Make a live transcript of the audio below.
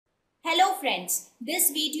Hello friends,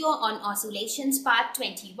 this video on Oscillations part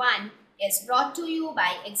 21 is brought to you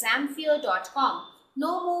by examfear.com.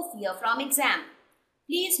 No more fear from exam.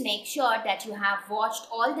 Please make sure that you have watched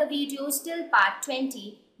all the videos till part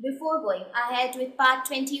 20 before going ahead with part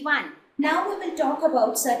 21. Now we will talk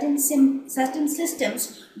about certain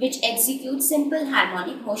systems which execute simple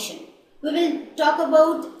harmonic motion. We will talk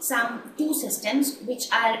about two systems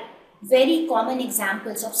which are very common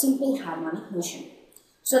examples of simple harmonic motion.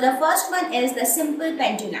 So the first one is the simple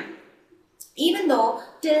pendulum. Even though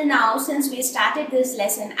till now, since we started this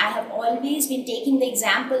lesson, I have always been taking the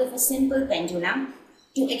example of a simple pendulum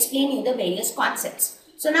to explain you the various concepts.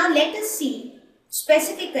 So now let us see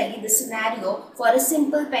specifically the scenario for a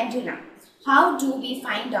simple pendulum. How do we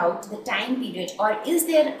find out the time period, or is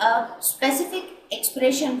there a specific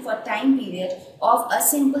expression for time period of a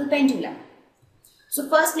simple pendulum? So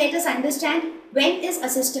first let us understand, when is a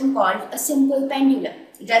system called a simple pendulum?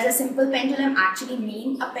 Does a simple pendulum actually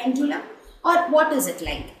mean a pendulum, or what is it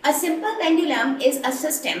like? A simple pendulum is a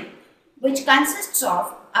system which consists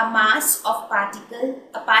of a mass of a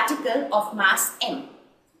particle of mass m,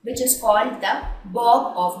 which is called the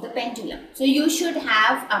bob of the pendulum. So you should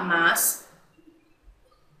have a mass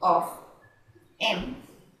of m,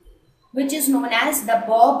 which is known as the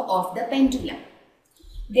bob of the pendulum.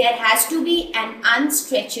 There has to be an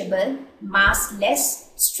unstretchable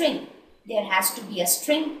massless string. There has to be a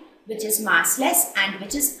string which is massless and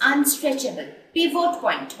which is unstretchable. Pivot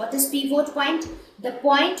point. What is pivot point? The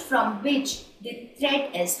point from which the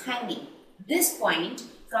thread is hanging. This point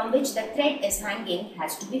from which the thread is hanging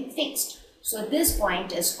has to be fixed. So this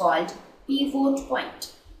point is called pivot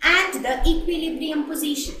point. And the equilibrium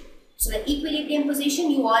position. So the equilibrium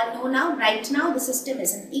position you all know now. Right now the system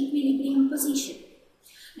is in equilibrium position.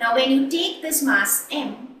 Now when you take this mass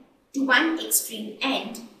m to one extreme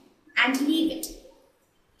end and leave it.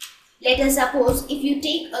 Let us suppose if you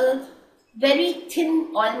take a very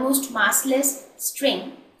thin, almost massless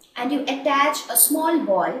string and you attach a small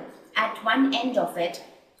ball at one end of it,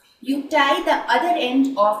 you tie the other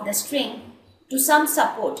end of the string to some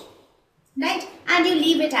support, right? And you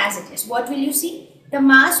leave it as it is. What will you see? The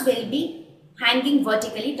mass will be hanging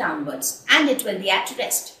vertically downwards and it will be at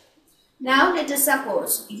rest. Now let us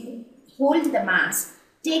suppose you hold the mass,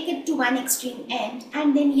 take it to one extreme end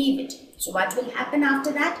and then leave it. So what will happen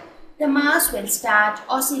after that? The mass will start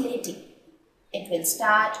oscillating. It will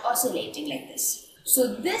start oscillating like this.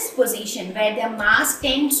 So this position where the mass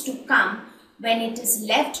tends to come when it is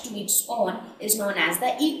left to its own is known as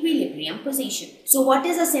the equilibrium position. So what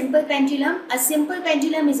is a simple pendulum? A simple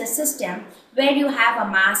pendulum is a system where you have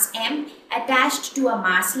a mass m attached to a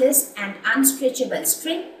massless and unstretchable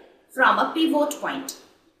string from a pivot point.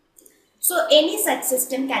 So any such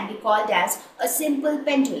system can be called as a simple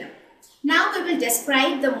pendulum. Now we will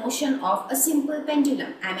describe the motion of a simple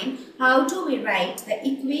pendulum. How do we write the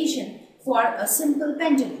equation for a simple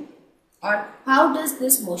pendulum, or how does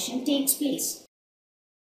this motion takes place?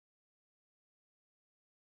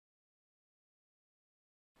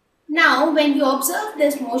 Now when you observe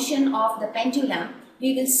this motion of the pendulum,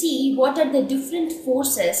 we will see what are the different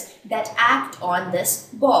forces that act on this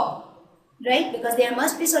bob, right? Because there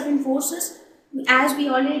must be certain forces. As we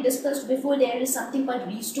already discussed before, there is something called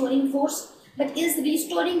restoring force. But is the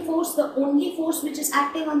restoring force the only force which is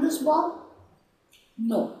acting on this bob?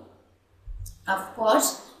 No. Of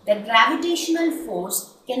course, the gravitational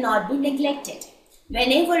force cannot be neglected.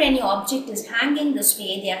 Whenever any object is hanging this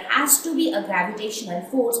way, there has to be a gravitational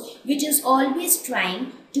force which is always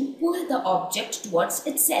trying to pull the object towards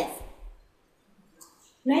itself.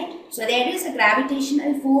 Right? So there is a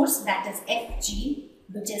gravitational force, that is Fg,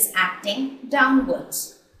 which is acting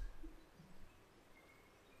downwards.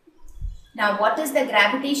 Now what is the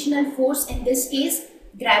gravitational force in this case?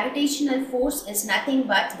 Gravitational force is nothing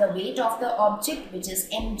but the weight of the object, which is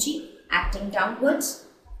mg, acting downwards.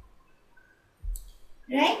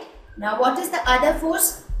 Right? Now what is the other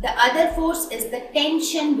force? The other force is the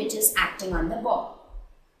tension which is acting on the bob.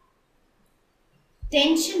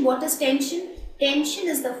 Tension, what is tension? Tension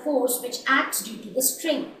is the force which acts due to the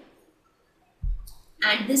string.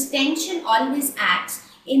 And this tension always acts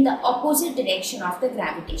in the opposite direction of the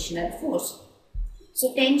gravitational force.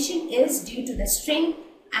 So tension is due to the string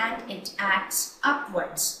and it acts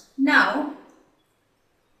upwards. Now,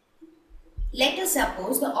 let us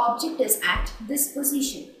suppose the object is at this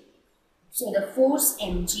position. So the force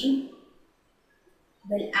mg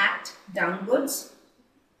will act downwards,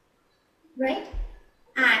 right?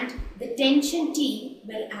 And the tension T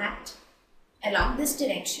will act along this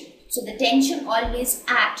direction. So the tension always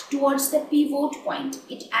acts towards the pivot point.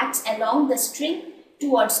 It acts along the string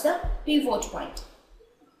towards the pivot point.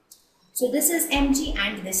 So this is mg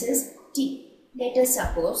and this is t. Let us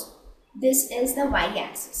suppose this is the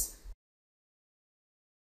y-axis.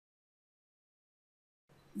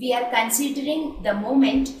 We are considering the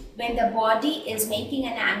moment when the body is making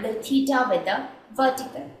an angle theta with the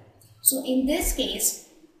vertical. So in this case,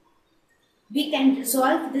 we can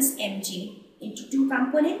resolve this mg into two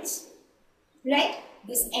components, right?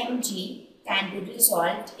 This mg can be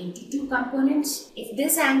resolved into two components. If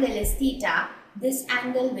this angle is theta, this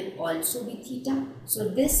angle will also be theta. So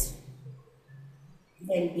this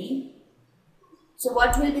will be, so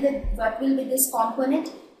what will be this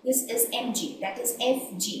component? This is mg, that is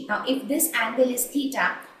fg. Now if this angle is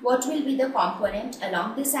theta, what will be the component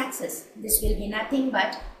along this axis? This will be nothing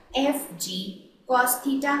but fg cos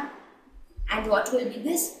theta. And what will be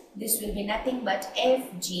this? This will be nothing but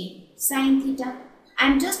fg sin theta. I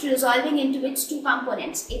am just resolving into its two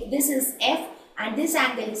components. If this is f and this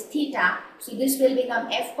angle is theta, so this will become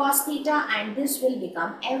f cos theta and this will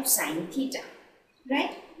become f sin theta,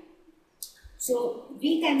 right? So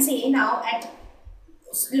we can say now,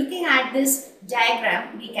 looking at this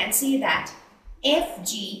diagram, we can say that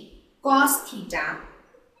fg cos theta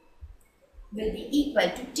will be equal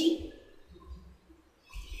to t.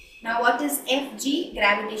 Now what is fg?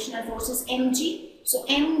 Gravitational force is mg. So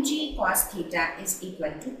mg cos theta is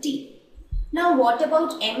equal to t. Now what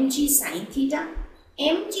about mg sin theta?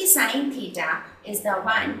 Mg sin theta is the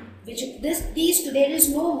one which there is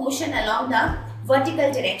no motion along the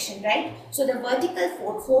vertical direction, right? So the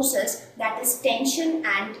vertical forces, that is tension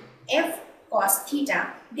and F cos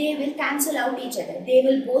theta, they will cancel out each other. They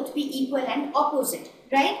will both be equal and opposite,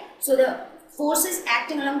 right? So the forces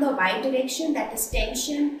acting along the y direction, that is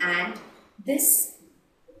tension and this,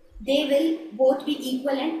 they will both be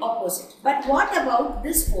equal and opposite. But what about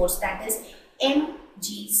this force, that is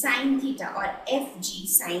mg sin theta or fg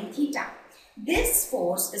sin theta? This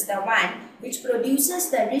force is the one which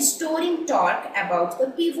produces the restoring torque about the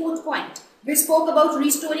pivot point. We spoke about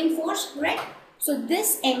restoring force, right? So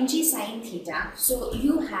this mg sin theta, so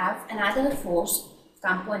you have another force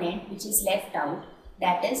component which is left out,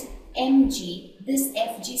 that is mg. This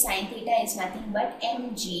fg sin theta is nothing but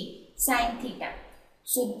mg sin theta.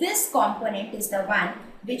 So this component is the one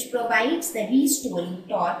which provides the restoring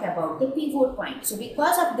torque about the pivot point. So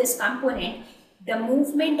because of this component, the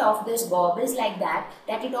movement of this bob is like that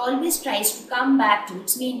it always tries to come back to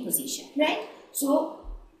its main position, right? So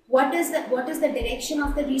what is the direction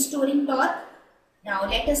of the restoring torque? Now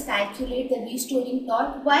let us calculate the restoring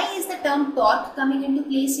torque. Why is the term torque coming into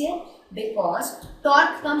place here? Because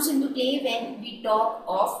torque comes into play when we talk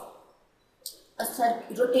of a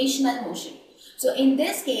rotational motion. So in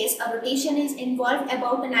this case, a rotation is involved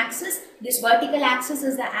about an axis. This vertical axis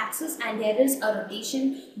is the axis and there is a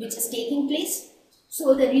rotation which is taking place.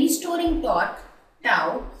 So the restoring torque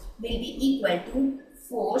tau will be equal to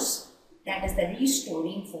force, that is the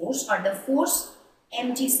restoring force or the force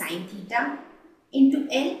mg sin theta into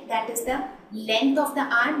L, that is the length of the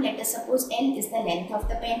arm. Let us suppose L is the length of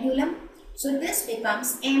the pendulum. So this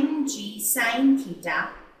becomes mg sin theta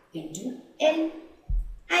into L.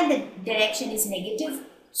 And the direction is negative,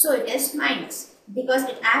 so it is minus because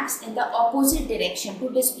it acts in the opposite direction to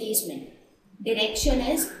displacement. Direction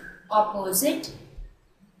is opposite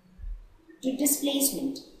to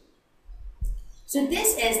displacement. So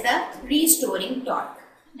this is the restoring torque.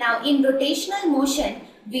 Now in rotational motion,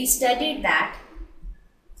 we studied that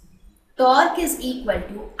torque is equal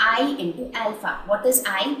to I into alpha. What is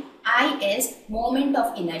I? I is moment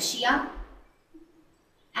of inertia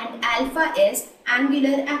and alpha is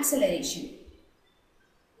angular acceleration,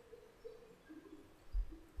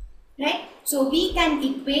 right? So we can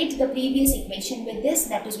equate the previous equation with this,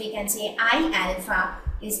 that is we can say I alpha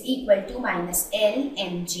is equal to minus L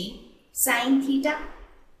mg sin theta.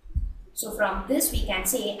 So from this we can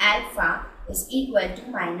say alpha is equal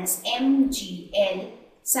to minus mg L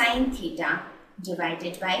sin theta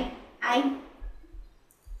divided by I.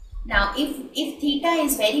 Now if theta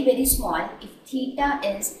is very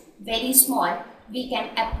small, we can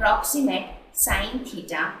approximate sin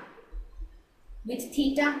theta with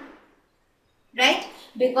theta, right?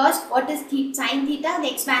 Because what is sin theta?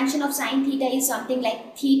 The expansion of sin theta is something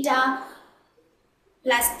like theta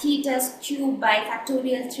plus theta's cube by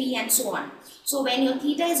factorial 3 and so on. So when your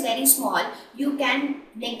theta is very small, you can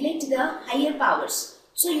neglect the higher powers.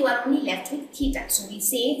 So you are only left with theta. So we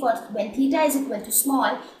say for when theta is equal to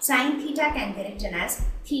small, sin theta can be written as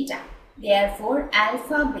theta. Therefore,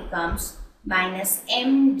 alpha becomes minus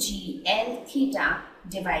mg L theta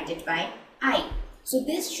divided by I. So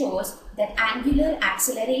this shows that angular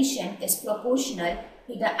acceleration is proportional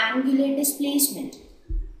to the angular displacement.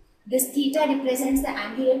 This theta represents the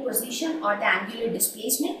angular position or the angular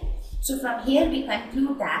displacement. So from here we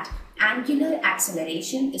conclude that angular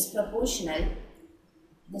acceleration is proportional.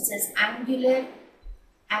 This is angular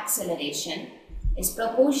acceleration is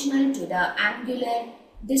proportional to the angular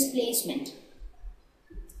displacement.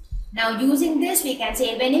 Now using this we can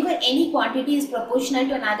say whenever any quantity is proportional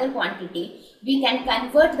to another quantity, we can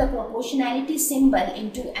convert the proportionality symbol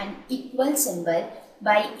into an equal symbol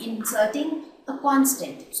by inserting a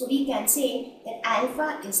constant. So we can say that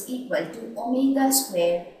alpha is equal to omega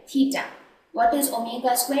square theta. What is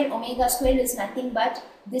omega square? Omega square is nothing but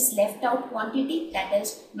this left out quantity, that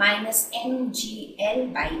is minus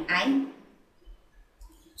mgl by I.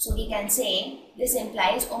 So we can say this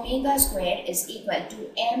implies omega square is equal to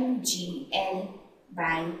mgl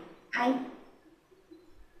by I.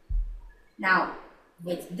 Now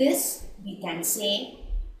with this we can say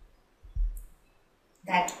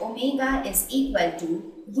that omega is equal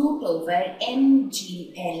to root over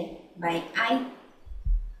mgl by I.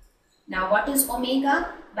 Now what is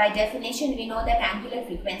omega? By definition we know that angular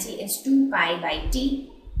frequency is 2 pi by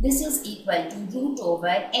t. This is equal to root over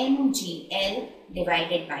mgl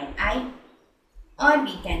divided by I. Or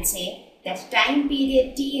we can say that time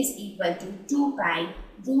period t is equal to 2 pi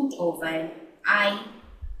root over I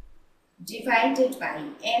divided by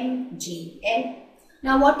mgl.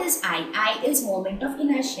 Now what is I? I is moment of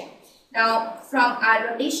inertia. Now from our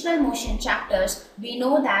rotational motion chapters, we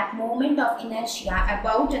know that moment of inertia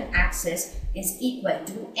about an axis is equal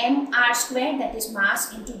to mr square, that is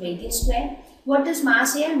mass into radius square. What is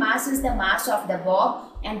mass here? Mass is the mass of the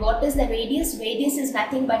bob. And what is the radius? Radius is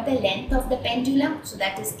nothing but the length of the pendulum. So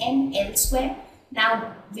that is ml square.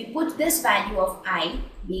 Now we put this value of I,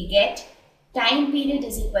 we get time period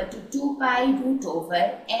is equal to 2 pi root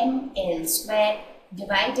over ml square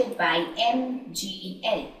divided by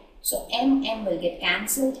mgl. So mm will get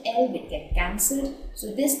cancelled, L will get cancelled.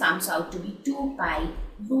 So this comes out to be 2 pi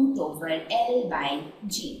root over L by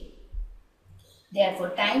G. Therefore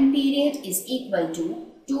time period is equal to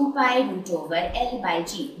 2 pi root over L by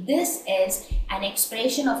G. This is an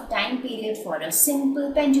expression of time period for a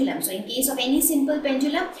simple pendulum. So in case of any simple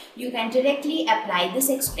pendulum, you can directly apply this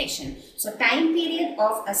expression. So time period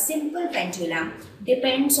of a simple pendulum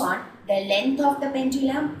depends on the length of the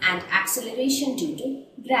pendulum and acceleration due to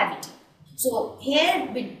gravity. So here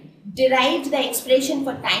we derived the expression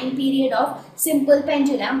for time period of simple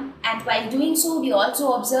pendulum, and while doing so we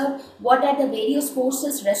also observe what are the various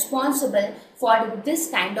forces responsible for this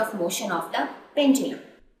kind of motion of the pendulum.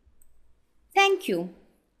 Thank you.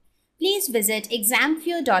 Please visit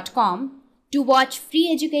examfear.com to watch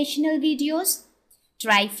free educational videos,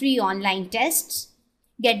 try free online tests,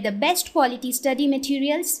 get the best quality study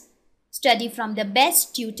materials, study from the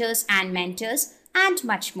best tutors and mentors, and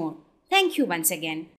much more. Thank you once again.